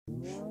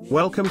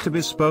Welcome to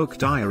Bespoke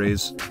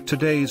Diaries.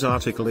 Today's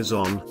article is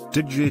on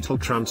Digital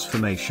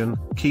Transformation,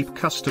 Keep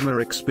Customer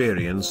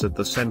Experience at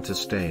the Center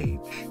Stage,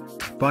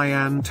 by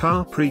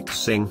Antarpreet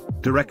Singh,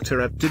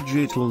 Director at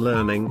Digital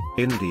Learning,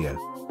 India.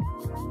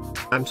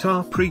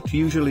 Antarpreet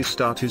usually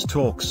starts his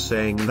talks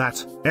saying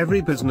that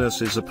every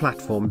business is a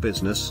platform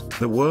business.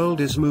 The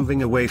world is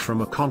moving away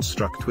from a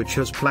construct which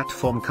has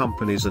platform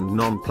companies and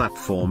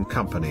non-platform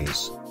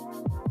companies.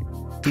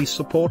 He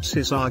supports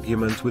his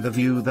argument with a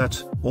view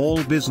that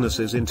all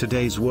businesses in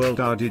today's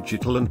world are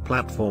digital and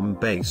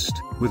platform-based,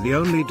 with the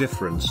only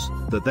difference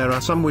that there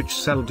are some which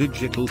sell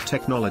digital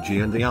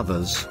technology and the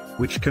others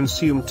which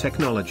consume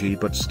technology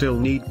but still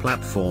need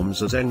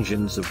platforms as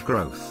engines of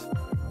growth.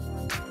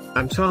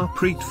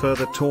 Antarpreet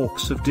further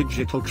talks of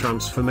digital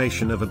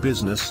transformation of a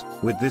business,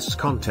 with this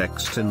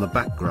context in the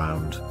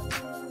background.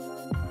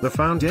 The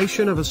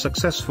foundation of a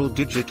successful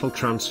digital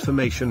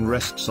transformation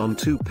rests on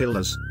two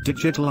pillars,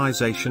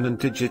 digitalization and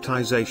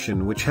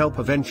digitization, which help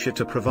a venture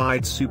to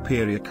provide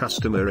superior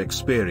customer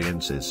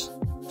experiences.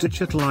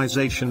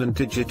 Digitalization and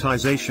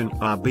digitization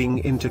are being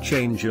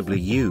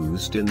interchangeably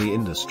used in the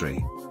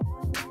industry.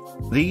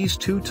 These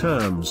two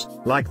terms,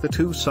 like the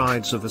two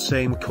sides of the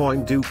same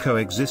coin, do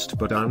coexist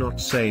but are not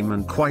same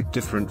and quite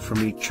different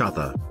from each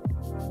other.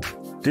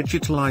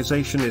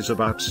 Digitalization is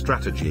about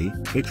strategy.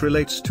 It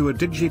relates to a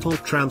digital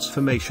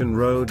transformation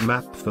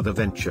roadmap for the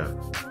venture.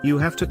 You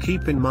have to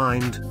keep in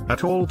mind,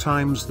 at all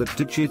times, that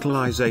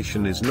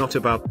digitalization is not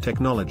about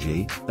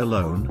technology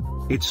alone.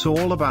 It's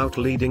all about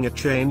leading a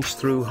change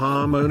through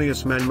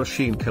harmonious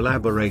man-machine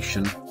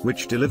collaboration,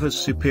 which delivers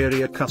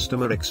superior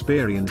customer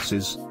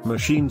experiences.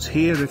 Machines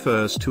here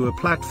refers to a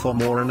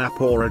platform or an app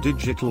or a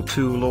digital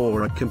tool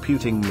or a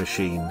computing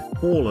machine,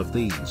 all of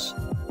these.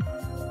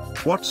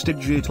 What's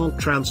digital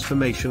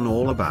transformation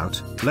all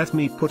about? Let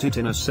me put it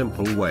in a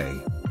simple way.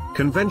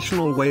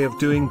 Conventional way of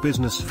doing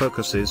business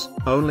focuses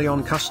only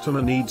on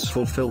customer needs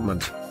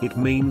fulfillment. It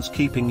means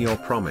keeping your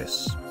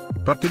promise.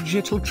 But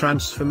digital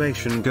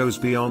transformation goes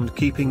beyond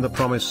keeping the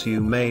promise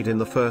you made in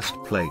the first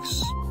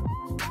place.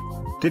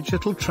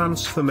 Digital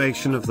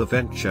transformation of the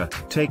venture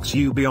takes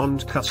you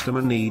beyond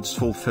customer needs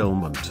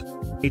fulfillment.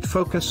 It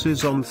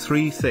focuses on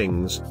three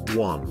things.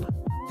 1.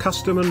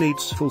 Customer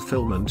needs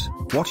fulfillment,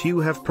 what you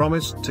have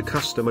promised to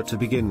customer to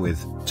begin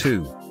with.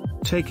 2.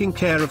 Taking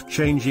care of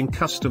changing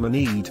customer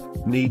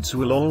needs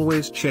will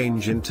always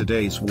change in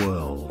today's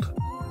world.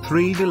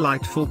 3.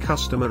 Delightful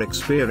customer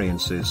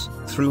experiences,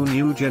 through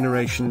new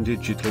generation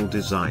digital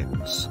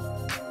designs.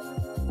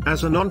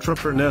 As an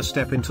entrepreneur,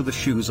 step into the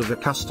shoes of a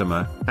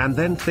customer, and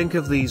then think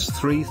of these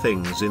three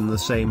things in the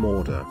same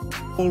order.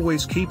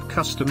 Always keep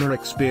customer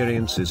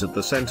experiences at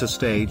the center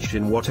stage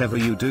in whatever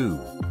you do.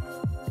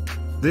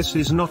 This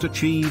is not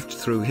achieved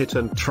through hit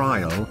and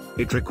trial.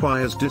 It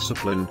requires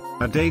discipline,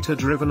 a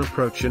data-driven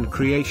approach and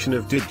creation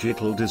of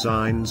digital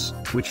designs,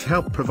 which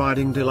help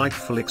providing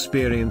delightful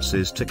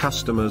experiences to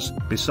customers,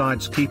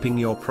 besides keeping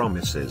your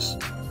promises.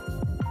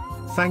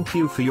 Thank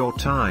you for your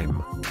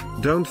time.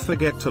 Don't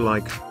forget to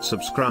like,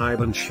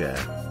 subscribe and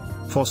share.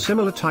 For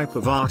similar type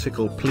of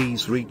article,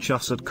 please reach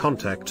us at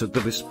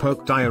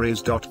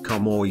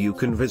contact@thebespokediaries.com, or you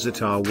can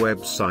visit our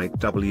website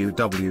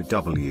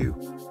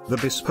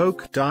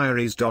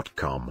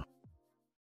www.thebespokediaries.com.